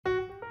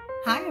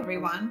Hi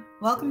everyone,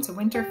 welcome to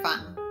Winter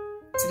Fun.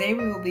 Today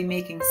we will be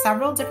making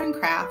several different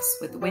crafts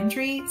with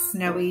wintry,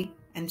 snowy,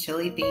 and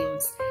chilly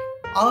themes.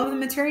 All of the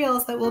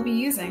materials that we'll be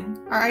using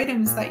are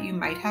items that you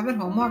might have at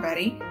home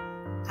already,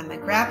 and the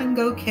grab and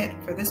go kit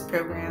for this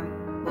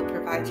program will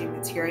provide you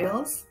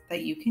materials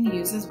that you can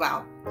use as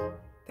well.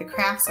 The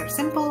crafts are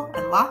simple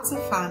and lots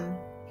of fun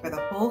for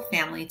the whole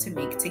family to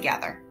make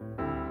together.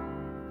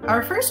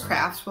 Our first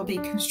craft will be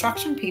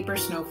construction paper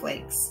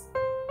snowflakes.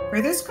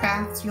 For this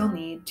craft, you'll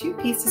need 2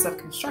 pieces of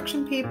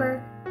construction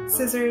paper,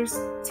 scissors,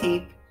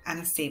 tape,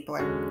 and a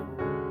stapler.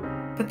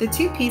 Put the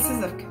 2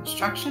 pieces of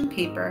construction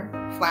paper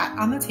flat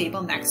on the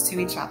table next to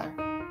each other.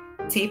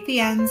 Tape the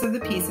ends of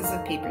the pieces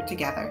of paper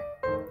together.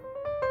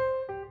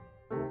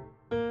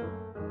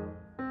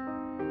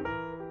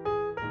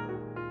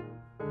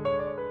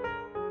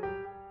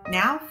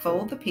 Now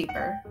fold the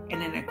paper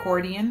in an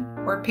accordion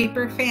or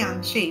paper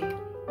fan shape.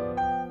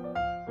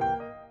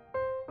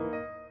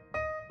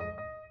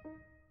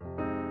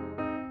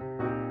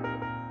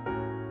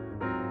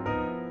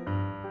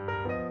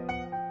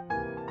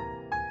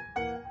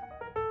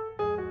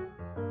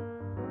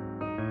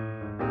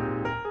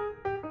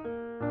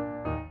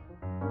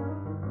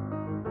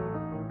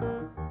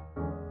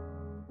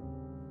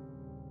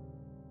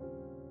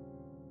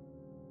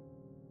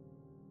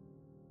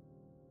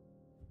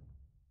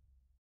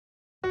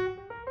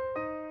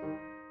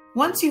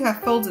 Once you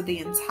have folded the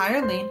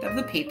entire length of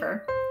the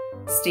paper,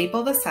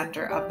 staple the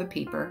center of the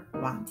paper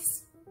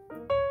once.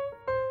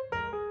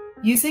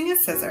 Using a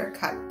scissor,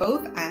 cut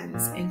both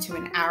ends into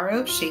an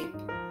arrow shape,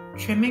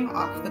 trimming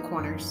off the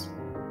corners.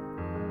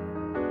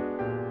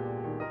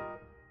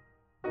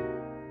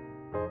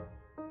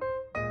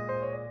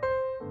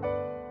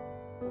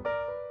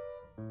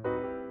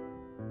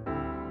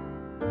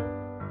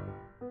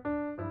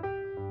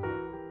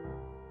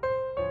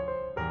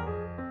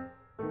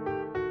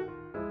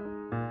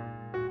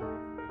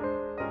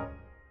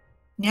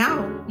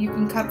 Now you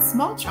can cut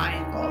small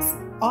triangles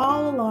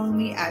all along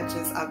the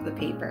edges of the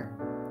paper.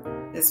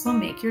 This will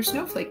make your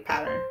snowflake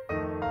pattern.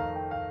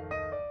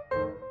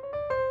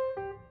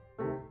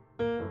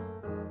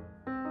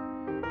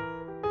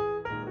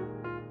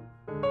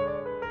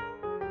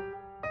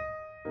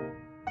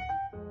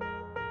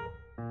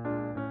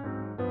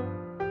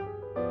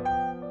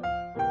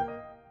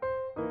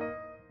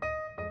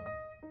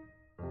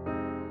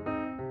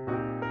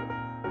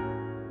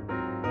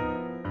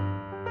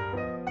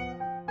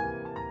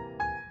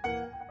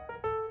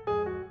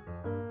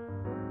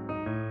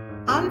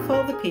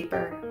 Unfold the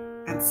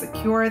paper and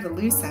secure the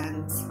loose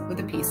ends with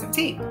a piece of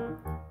tape.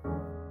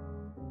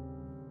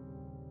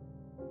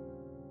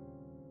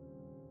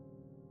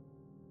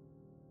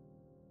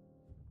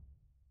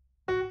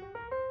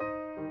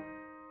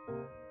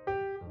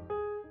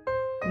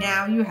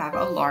 Now you have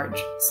a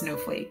large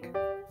snowflake.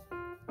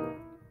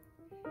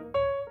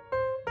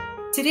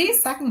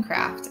 Today's second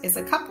craft is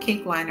a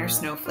cupcake liner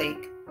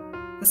snowflake.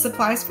 The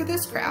supplies for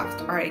this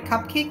craft are a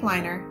cupcake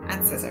liner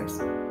and scissors.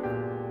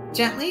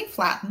 Gently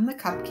flatten the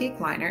cupcake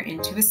liner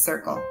into a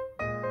circle.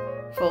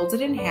 Fold it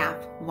in half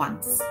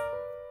once.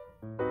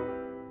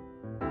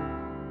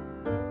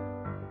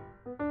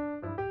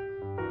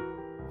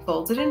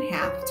 Fold it in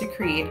half to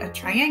create a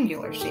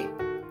triangular shape.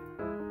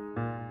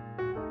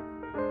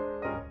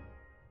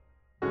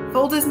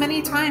 Fold as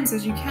many times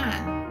as you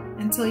can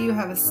until you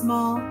have a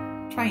small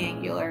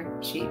triangular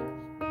shape.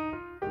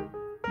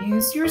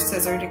 Use your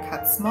scissor to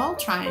cut small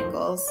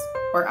triangles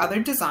or other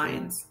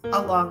designs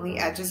along the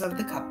edges of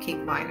the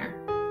cupcake liner.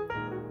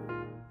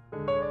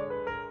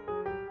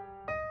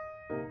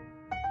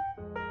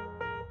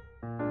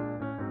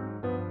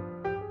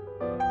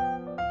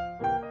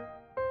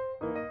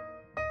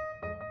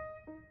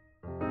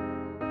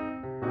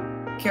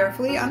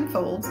 Carefully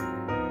unfold,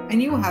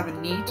 and you will have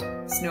a neat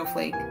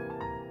snowflake.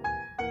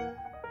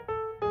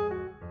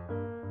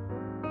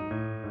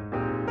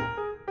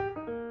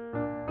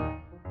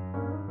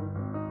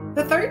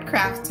 The third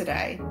craft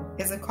today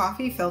is a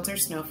coffee filter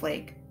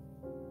snowflake.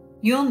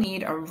 You'll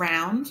need a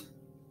round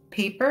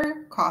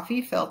paper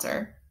coffee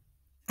filter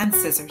and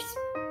scissors.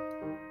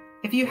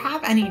 If you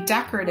have any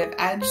decorative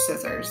edge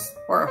scissors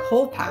or a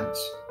hole punch,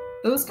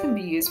 those can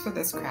be used for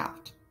this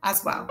craft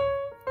as well.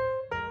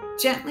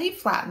 Gently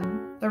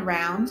flatten the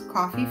round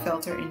coffee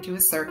filter into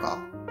a circle.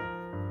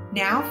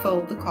 Now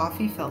fold the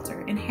coffee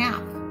filter in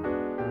half.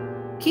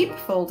 Keep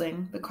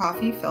folding the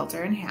coffee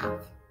filter in half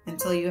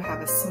until you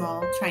have a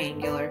small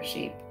triangular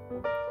shape.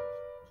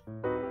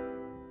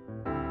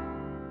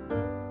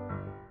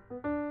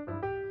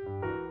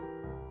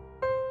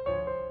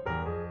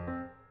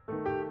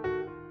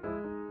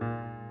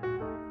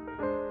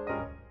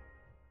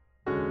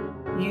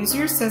 Use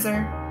your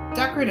scissor,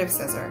 decorative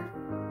scissor,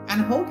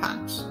 and hole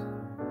punch,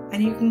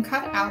 and you can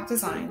cut out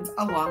designs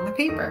along the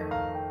paper.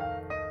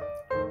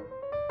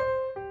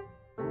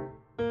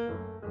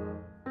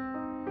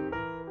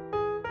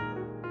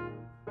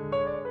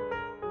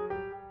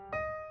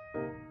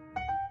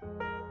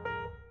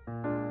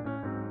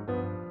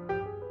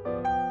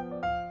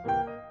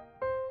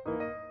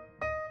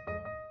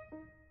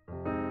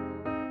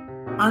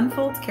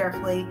 unfold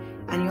carefully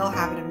and you'll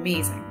have an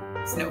amazing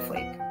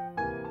snowflake.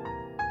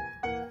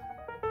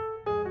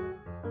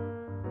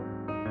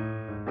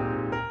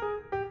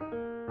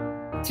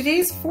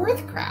 Today's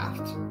fourth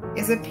craft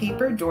is a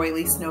paper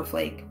doily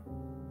snowflake.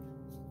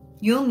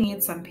 You'll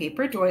need some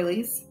paper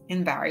doilies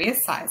in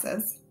various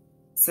sizes,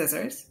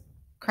 scissors,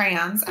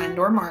 crayons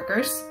and/or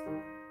markers,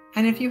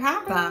 and if you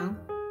have them,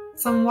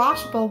 some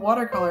washable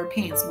watercolor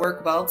paints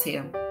work well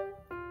too.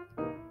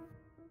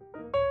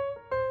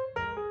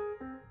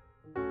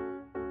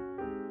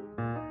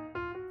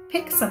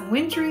 Pick some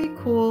wintry,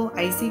 cool,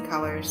 icy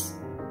colors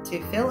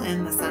to fill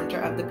in the center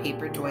of the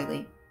paper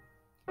doily.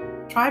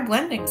 Try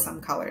blending some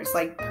colors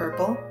like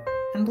purple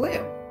and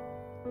blue.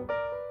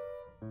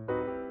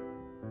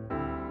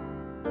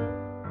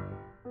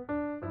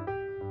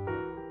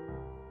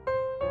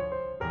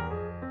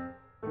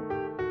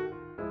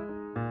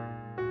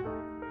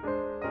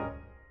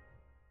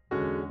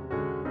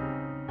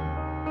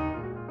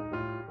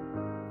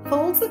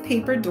 Fold the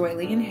paper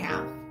doily in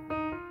half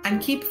and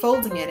keep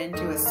folding it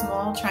into a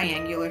small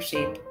triangular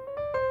shape.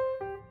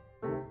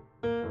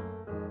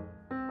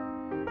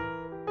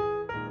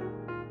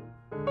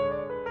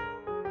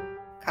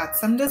 Cut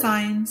some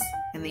designs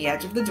in the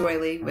edge of the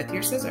doily with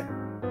your scissor.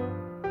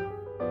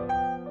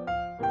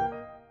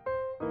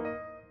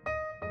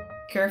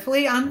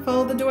 Carefully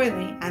unfold the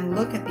doily and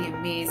look at the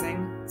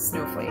amazing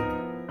snowflake.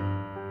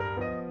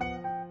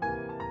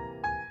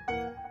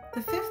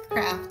 The fifth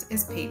craft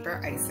is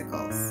paper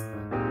icicles.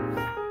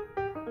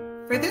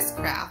 For this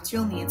craft,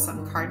 you'll need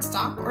some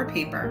cardstock or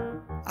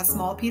paper, a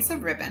small piece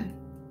of ribbon,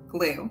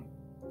 glue,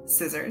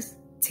 scissors,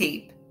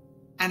 tape,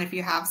 and if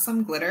you have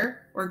some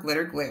glitter or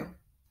glitter glue.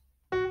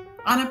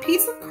 On a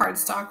piece of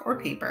cardstock or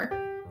paper,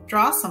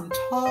 draw some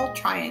tall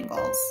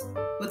triangles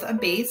with a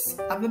base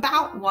of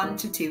about 1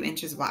 to 2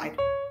 inches wide.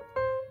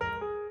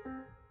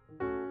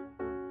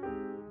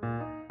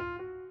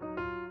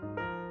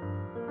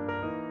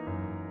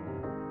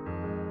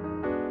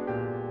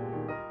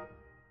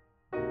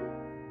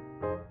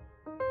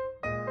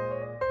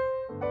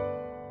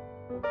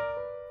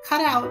 Cut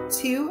out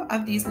 2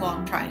 of these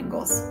long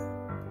triangles.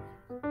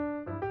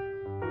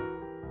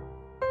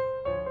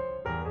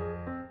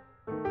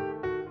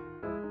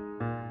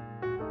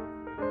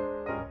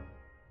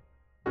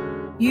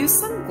 Use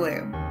some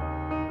glue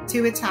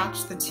to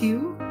attach the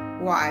 2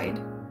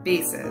 wide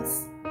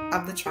bases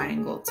of the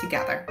triangle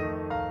together.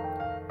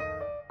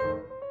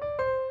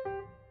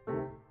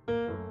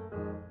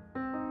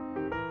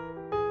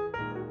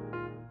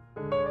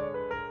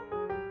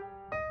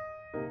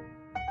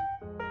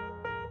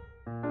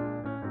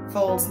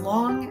 Fold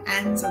long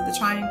ends of the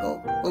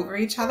triangle over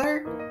each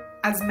other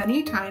as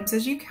many times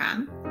as you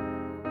can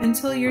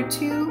until your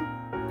 2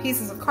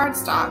 pieces of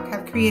cardstock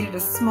have created a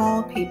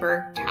small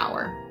paper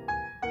tower.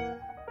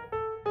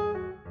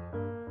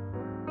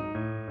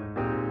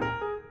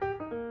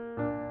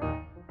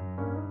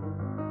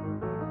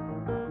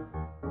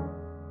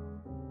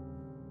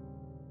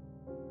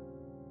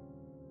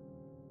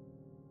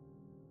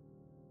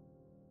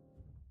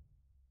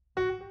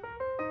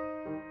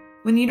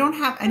 When you don't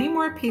have any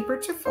more paper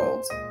to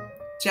fold,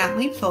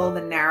 gently pull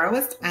the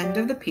narrowest end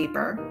of the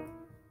paper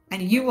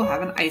and you will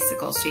have an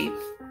icicle shape.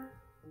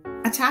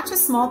 Attach a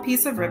small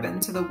piece of ribbon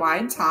to the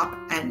wide top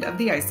end of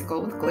the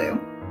icicle with glue.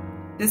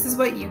 This is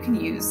what you can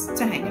use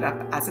to hang it up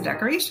as a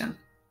decoration.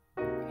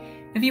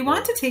 If you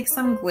want to take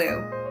some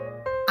glue,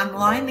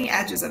 unline the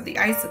edges of the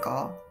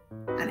icicle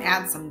and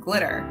add some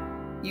glitter,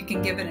 you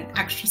can give it an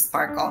extra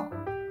sparkle.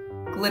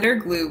 Glitter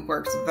glue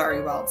works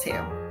very well too.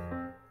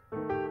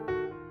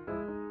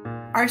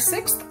 Our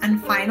sixth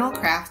and final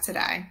craft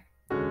today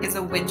is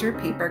a winter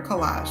paper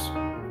collage.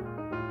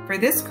 For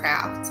this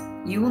craft,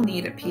 you will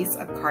need a piece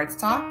of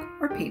cardstock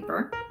or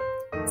paper,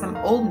 some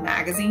old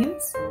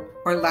magazines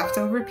or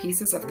leftover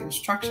pieces of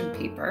construction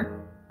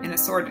paper in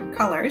assorted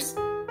colors,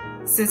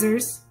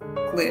 scissors,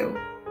 glue,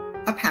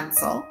 a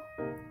pencil,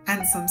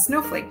 and some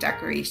snowflake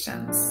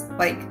decorations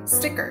like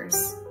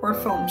stickers or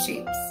foam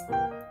shapes.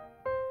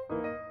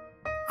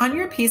 On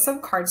your piece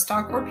of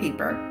cardstock or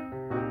paper,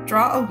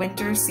 draw a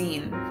winter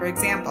scene, for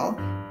example,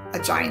 a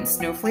giant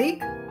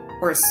snowflake,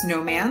 or a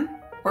snowman,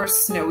 or a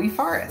snowy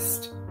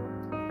forest.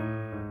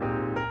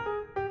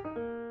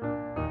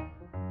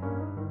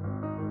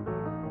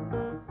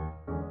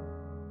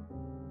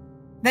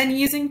 Then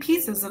using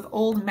pieces of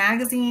old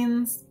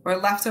magazines or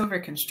leftover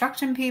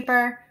construction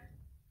paper,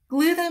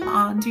 glue them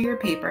onto your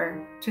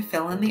paper to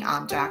fill in the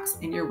objects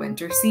in your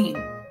winter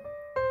scene.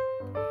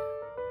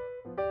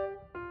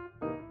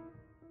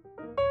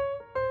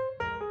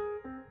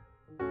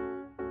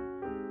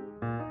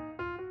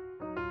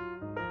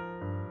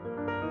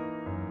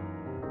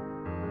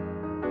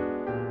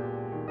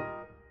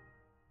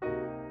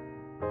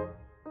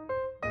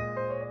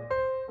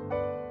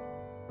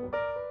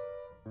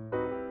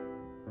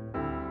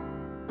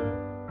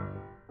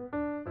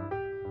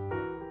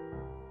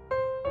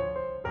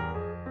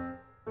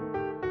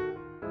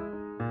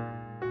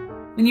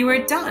 When you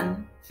are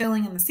done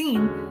filling in the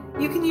scene,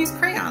 you can use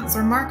crayons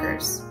or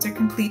markers to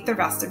complete the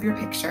rest of your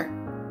picture.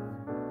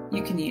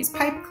 You can use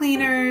pipe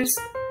cleaners,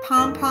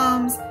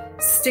 pom-poms,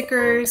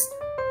 stickers,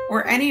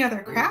 or any other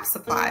craft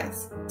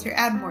supplies to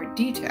add more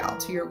detail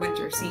to your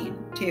winter scene,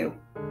 too.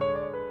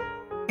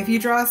 If you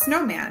draw a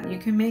snowman, you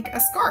can make a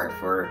scarf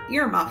or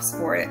earmuffs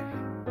for it,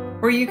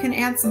 or you can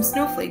add some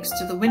snowflakes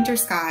to the winter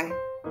sky.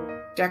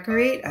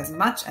 Decorate as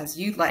much as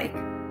you'd like.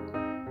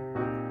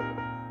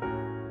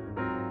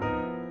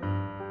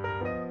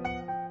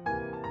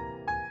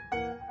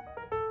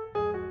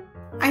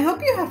 I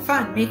hope you had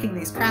fun making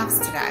these crafts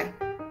today.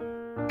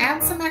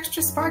 Add some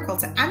extra sparkle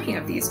to any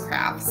of these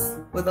crafts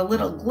with a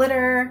little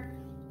glitter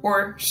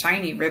or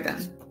shiny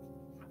ribbon.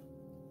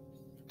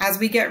 As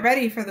we get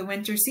ready for the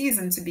winter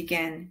season to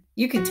begin,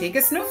 you can take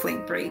a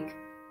snowflake break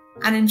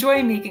and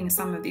enjoy making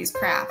some of these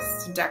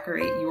crafts to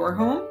decorate your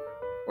home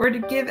or to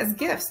give as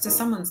gifts to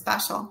someone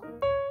special.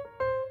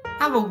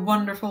 Have a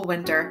wonderful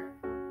winter.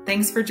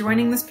 Thanks for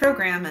joining this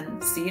program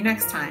and see you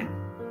next time.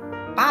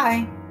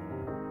 Bye!